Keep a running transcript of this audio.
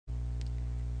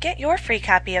Get your free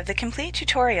copy of the complete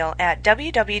tutorial at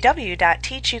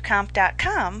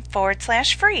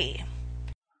www.teachucomp.com/free.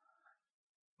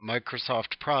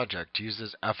 Microsoft Project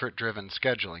uses effort-driven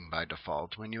scheduling by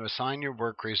default when you assign your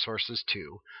work resources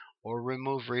to or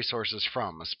remove resources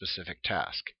from a specific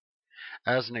task.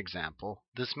 As an example,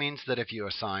 this means that if you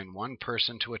assign one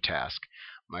person to a task,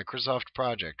 Microsoft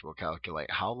Project will calculate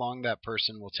how long that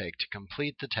person will take to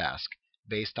complete the task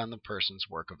based on the person's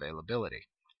work availability.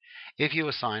 If you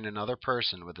assign another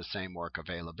person with the same work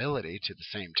availability to the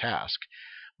same task,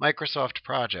 Microsoft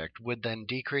Project would then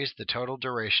decrease the total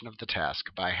duration of the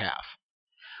task by half.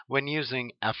 When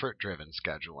using effort-driven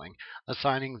scheduling,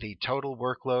 assigning the total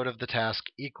workload of the task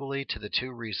equally to the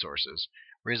two resources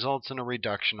results in a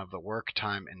reduction of the work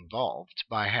time involved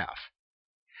by half.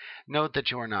 Note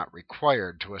that you are not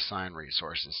required to assign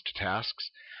resources to tasks.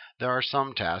 There are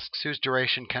some tasks whose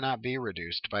duration cannot be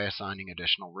reduced by assigning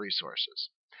additional resources.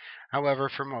 However,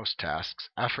 for most tasks,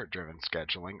 effort-driven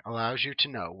scheduling allows you to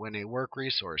know when a work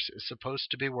resource is supposed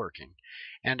to be working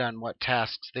and on what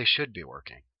tasks they should be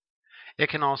working. It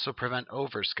can also prevent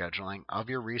overscheduling of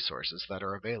your resources that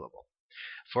are available.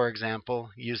 For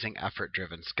example, using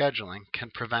effort-driven scheduling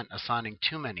can prevent assigning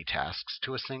too many tasks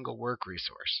to a single work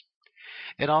resource.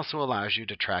 It also allows you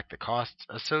to track the costs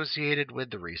associated with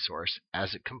the resource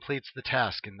as it completes the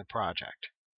task in the project.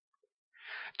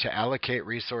 To allocate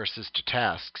resources to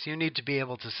tasks, you need to be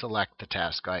able to select the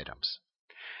task items.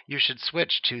 You should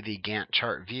switch to the Gantt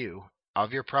chart view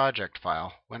of your project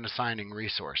file when assigning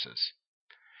resources.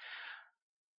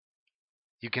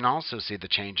 You can also see the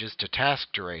changes to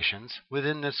task durations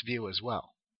within this view as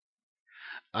well.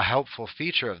 A helpful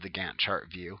feature of the Gantt chart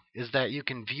view is that you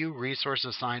can view resource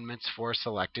assignments for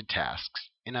selected tasks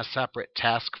in a separate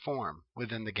task form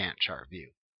within the Gantt chart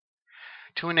view.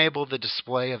 To enable the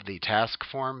display of the task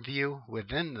form view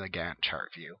within the Gantt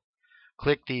chart view,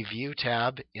 click the View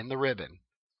tab in the ribbon,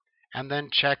 and then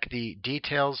check the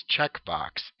Details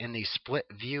checkbox in the Split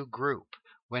View group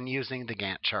when using the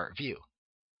Gantt chart view.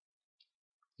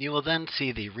 You will then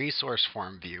see the Resource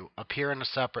Form view appear in a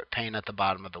separate pane at the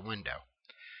bottom of the window.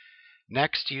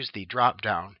 Next, use the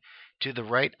drop-down to the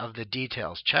right of the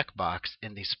Details checkbox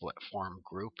in the Split Form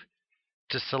group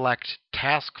to select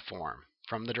Task Form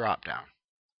from the drop-down.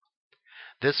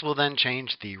 This will then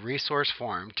change the resource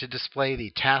form to display the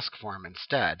task form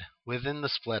instead within the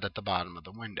split at the bottom of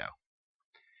the window.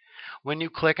 When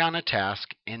you click on a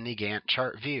task in the Gantt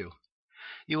chart view,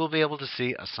 you will be able to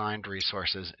see assigned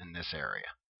resources in this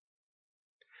area.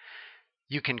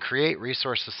 You can create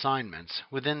resource assignments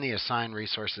within the Assign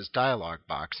Resources dialog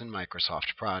box in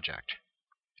Microsoft Project.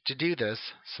 To do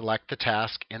this, select the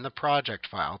task in the project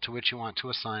file to which you want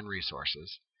to assign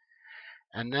resources,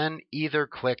 and then either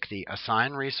click the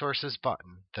Assign Resources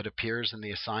button that appears in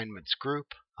the Assignments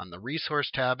group on the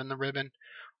Resource tab in the ribbon,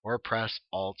 or press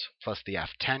Alt plus the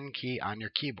F10 key on your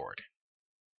keyboard.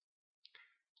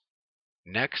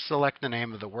 Next, select the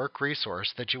name of the work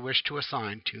resource that you wish to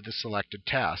assign to the selected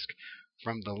task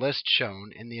from the list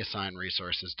shown in the Assign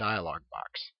Resources dialog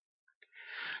box.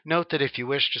 Note that if you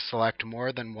wish to select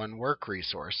more than one work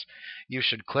resource, you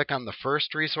should click on the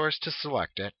first resource to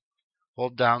select it,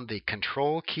 hold down the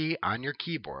Control key on your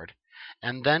keyboard,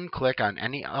 and then click on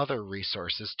any other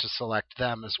resources to select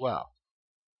them as well.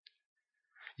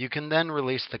 You can then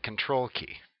release the Control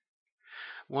key.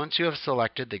 Once you have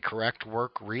selected the correct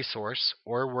work resource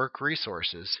or work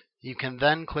resources, you can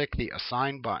then click the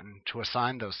Assign button to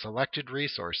assign those selected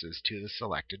resources to the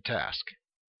selected task.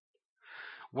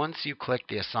 Once you click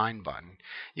the Assign button,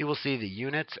 you will see the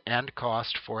units and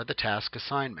cost for the task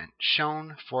assignment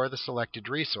shown for the selected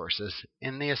resources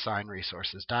in the Assign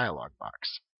Resources dialog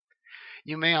box.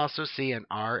 You may also see an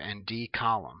R&D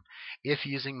column if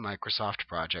using Microsoft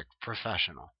Project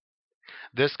Professional.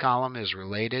 This column is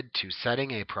related to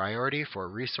setting a priority for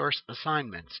resource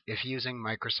assignments if using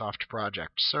Microsoft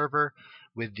Project Server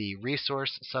with the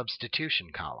Resource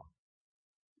Substitution column.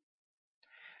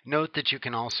 Note that you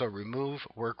can also remove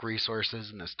work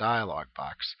resources in this dialog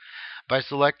box by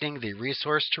selecting the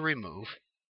resource to remove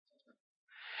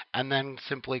and then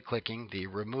simply clicking the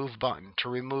Remove button to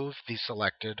remove the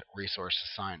selected resource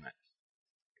assignment.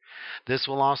 This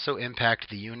will also impact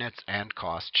the units and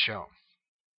cost shown.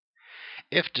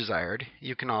 If desired,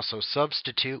 you can also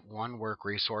substitute one work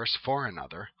resource for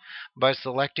another by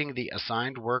selecting the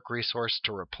assigned work resource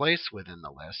to replace within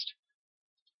the list,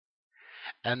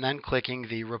 and then clicking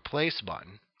the Replace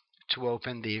button to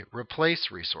open the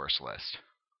Replace resource list.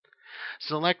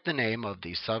 Select the name of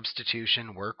the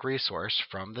substitution work resource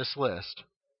from this list,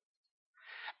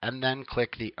 and then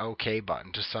click the OK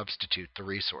button to substitute the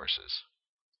resources.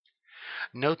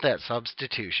 Note that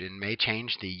substitution may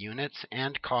change the units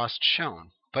and cost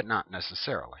shown, but not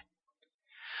necessarily.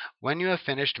 When you have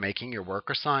finished making your work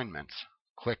assignments,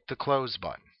 click the Close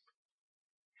button.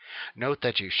 Note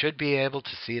that you should be able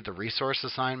to see the resource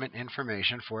assignment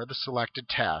information for the selected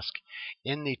task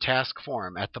in the task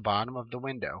form at the bottom of the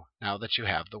window now that you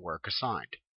have the work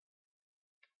assigned.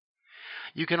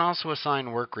 You can also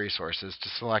assign work resources to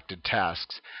selected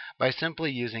tasks by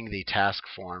simply using the task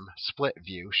form split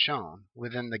view shown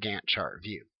within the Gantt chart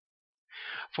view.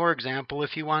 For example,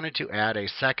 if you wanted to add a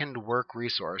second work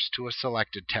resource to a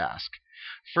selected task,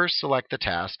 first select the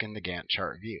task in the Gantt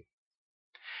chart view.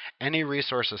 Any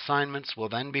resource assignments will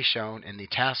then be shown in the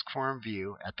task form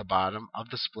view at the bottom of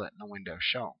the split in the window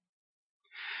shown.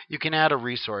 You can add a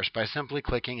resource by simply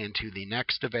clicking into the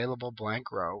next available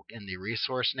blank row in the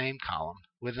resource name column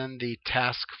within the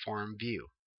task form view.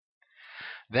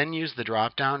 Then use the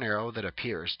drop-down arrow that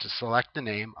appears to select the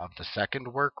name of the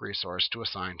second work resource to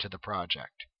assign to the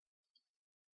project.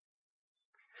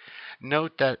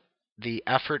 Note that the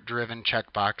effort-driven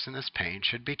checkbox in this pane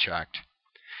should be checked,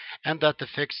 and that the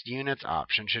Fixed Units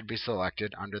option should be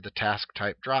selected under the Task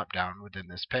Type drop-down within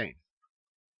this pane.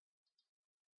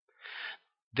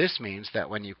 This means that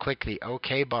when you click the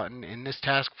OK button in this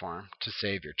task form to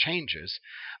save your changes,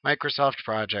 Microsoft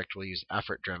Project will use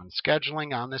effort-driven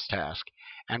scheduling on this task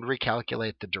and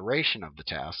recalculate the duration of the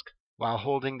task while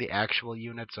holding the actual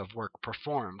units of work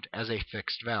performed as a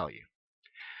fixed value.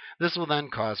 This will then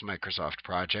cause Microsoft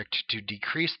Project to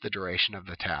decrease the duration of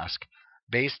the task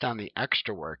based on the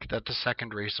extra work that the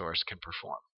second resource can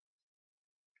perform.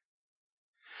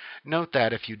 Note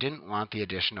that if you didn't want the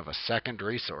addition of a second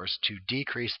resource to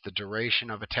decrease the duration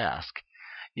of a task,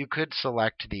 you could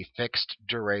select the Fixed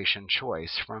Duration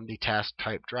choice from the Task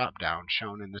Type drop-down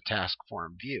shown in the Task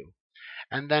Form view,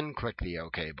 and then click the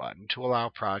OK button to allow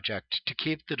Project to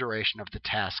keep the duration of the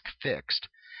task fixed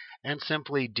and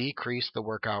simply decrease the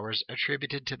work hours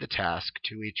attributed to the task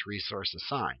to each resource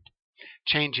assigned,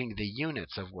 changing the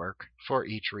units of work for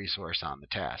each resource on the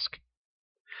task.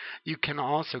 You can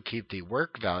also keep the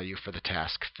work value for the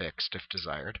task fixed if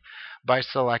desired by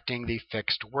selecting the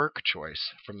Fixed Work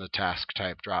choice from the Task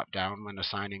Type drop-down when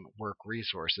assigning work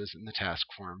resources in the Task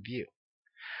Form view.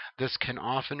 This can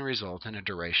often result in a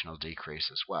durational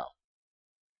decrease as well.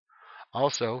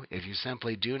 Also, if you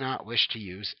simply do not wish to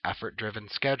use effort-driven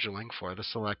scheduling for the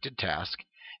selected task,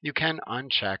 you can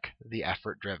uncheck the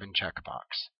effort-driven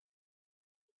checkbox.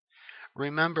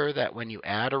 Remember that when you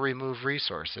add or remove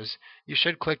resources, you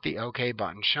should click the OK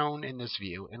button shown in this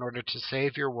view in order to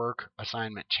save your work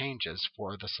assignment changes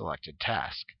for the selected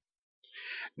task.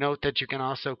 Note that you can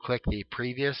also click the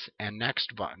Previous and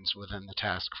Next buttons within the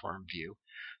task form view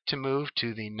to move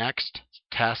to the next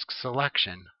task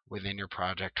selection within your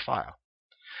project file.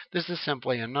 This is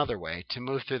simply another way to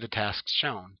move through the tasks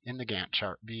shown in the Gantt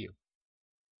chart view.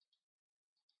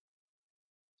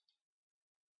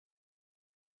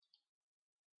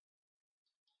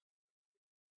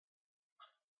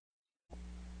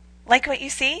 Like what you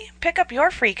see? Pick up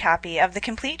your free copy of the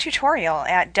complete tutorial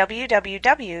at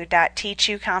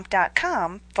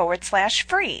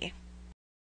www.teachucomp.com/free.